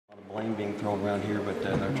blame being thrown around here, but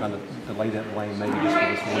they're trying to delay that blame maybe just for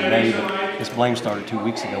this one day. But this blame started 2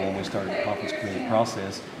 weeks ago when we started the conference committee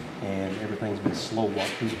process, and everything's been slow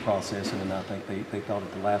walked through the process. And then I think they thought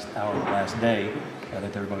at the last hour, the last day,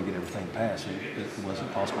 that they were going to get everything passed, and it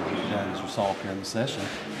wasn't possible to get it done. As you saw up here in the session,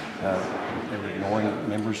 they were ignoring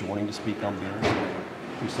members wanting to speak on bills.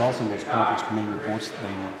 We saw some of those conference committee reports.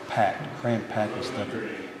 They were packed, cram-packed with stuff that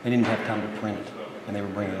they didn't have time to print it, and they were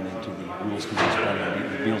bringing it into the rules committee,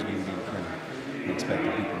 so the bills being printed and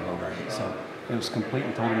expecting people to vote on it. So it was complete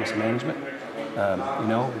and total mismanagement.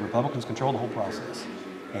 The Republicans control the whole process,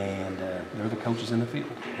 and they're the coaches in the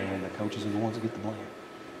field, and the coaches are the ones that get the blame.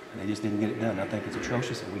 And they just didn't get it done. I think it's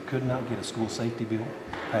atrocious that we could not get a school safety bill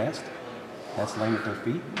passed. That's laying at their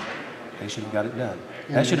feet. They should have got it done.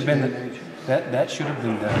 That should have been that should have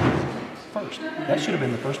been done first. That should have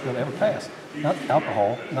been the first bill ever passed. Not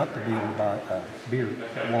alcohol, not the bill to buy beer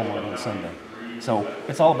at Walmart on Sunday. So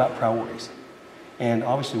it's all about priorities. And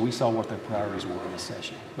obviously we saw what their priorities were in this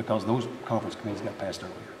session, because those conference committees got passed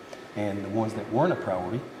earlier. And the ones that weren't a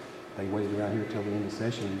priority, they waited around here till the end of the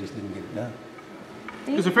session and just didn't get it done.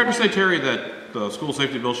 Is it fair to say, Terry, that the school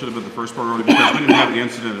safety bill should have been the first priority because we didn't have the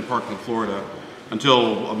incident in Parkland, Florida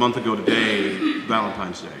until a month ago today,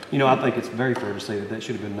 Valentine's Day? I think it's very fair to say that that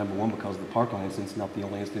should have been number one, because the Parkland incident's not the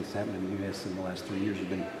only incident that's happened in the U.S. in the last 3 years. There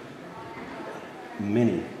have been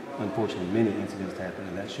many, unfortunately, many incidents happened,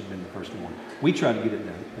 and that should have been the first one. We tried to get it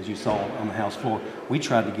done, as you saw on the House floor. We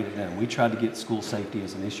tried to get it done. We tried to get school safety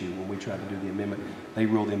as an issue when we tried to do the amendment. They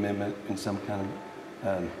ruled the amendment in some kind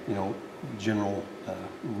of, general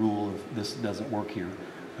rule of this doesn't work here,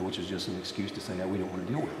 which is just an excuse to say that we don't want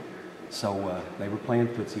to deal with it. So they were playing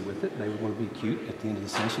footsie with it. They were going to be cute at the end of the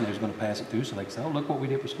session. They were going to pass it through so they could say, oh, look what we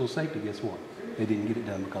did for school safety. Guess what? They didn't get it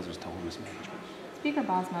done because it was total mismanagement. Speaker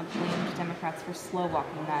Bosma blamed Democrats for slow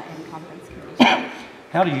walking that in conference committee.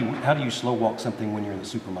 How do you slow walk something when you're in the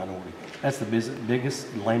super minority? That's the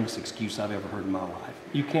biggest, lamest excuse I've ever heard in my life.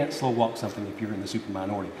 You can't slow walk something if you're in the super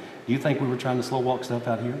minority. Do you think we were trying to slow walk stuff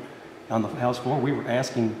out here on the House floor? We were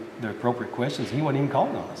asking the appropriate questions. He wasn't even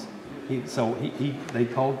calling on us. They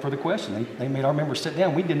called for the question. They made our members sit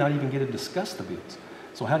down. We did not even get to discuss the bills.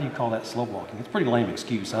 So how do you call that slow walking? It's a pretty lame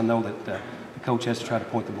excuse. I know that the coach has to try to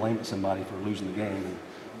point the blame at somebody for losing the game, and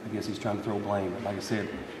I guess he's trying to throw blame. But like I said,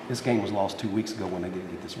 this game was lost 2 weeks ago when they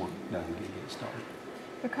didn't get this work done and didn't get it started.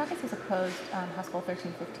 Your caucus has opposed House Bill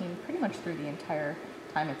 1315 pretty much through the entire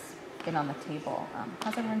time it's been on the table.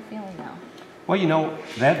 How's everyone feeling now? Well,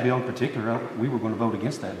 that bill in particular, we were going to vote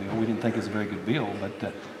against that bill. We didn't think it was a very good bill,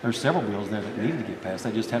 but there's several bills there that needed to get passed.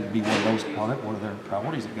 They just happened to be one of those one of their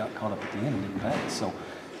priorities that got caught up at the end and didn't pass. So,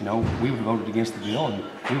 we would have voted against the bill, and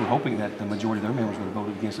we were hoping that the majority of their members would have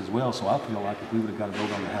voted against it as well. So I feel like if we would have got a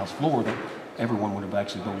vote on the House floor, that everyone would have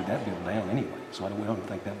actually voted that bill down anyway. So we don't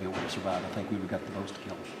think that bill would have survived. I think we would have got the votes to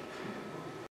kill it.